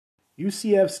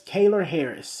UCF's Kaylor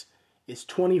Harris is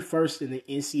 21st in the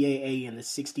NCAA in the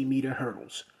 60-meter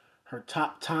hurdles. Her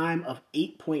top time of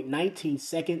 8.19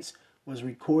 seconds was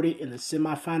recorded in the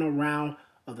semifinal round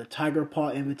of the Tiger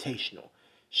Paw Invitational.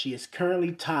 She is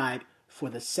currently tied for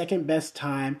the second best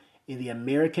time in the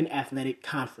American Athletic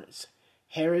Conference.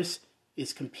 Harris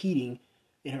is competing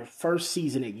in her first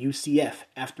season at UCF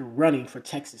after running for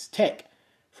Texas Tech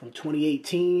from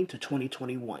 2018 to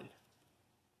 2021.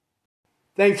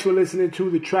 Thanks for listening to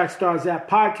the Track Stars App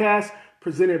podcast,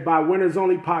 presented by Winners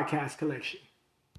Only Podcast Collection.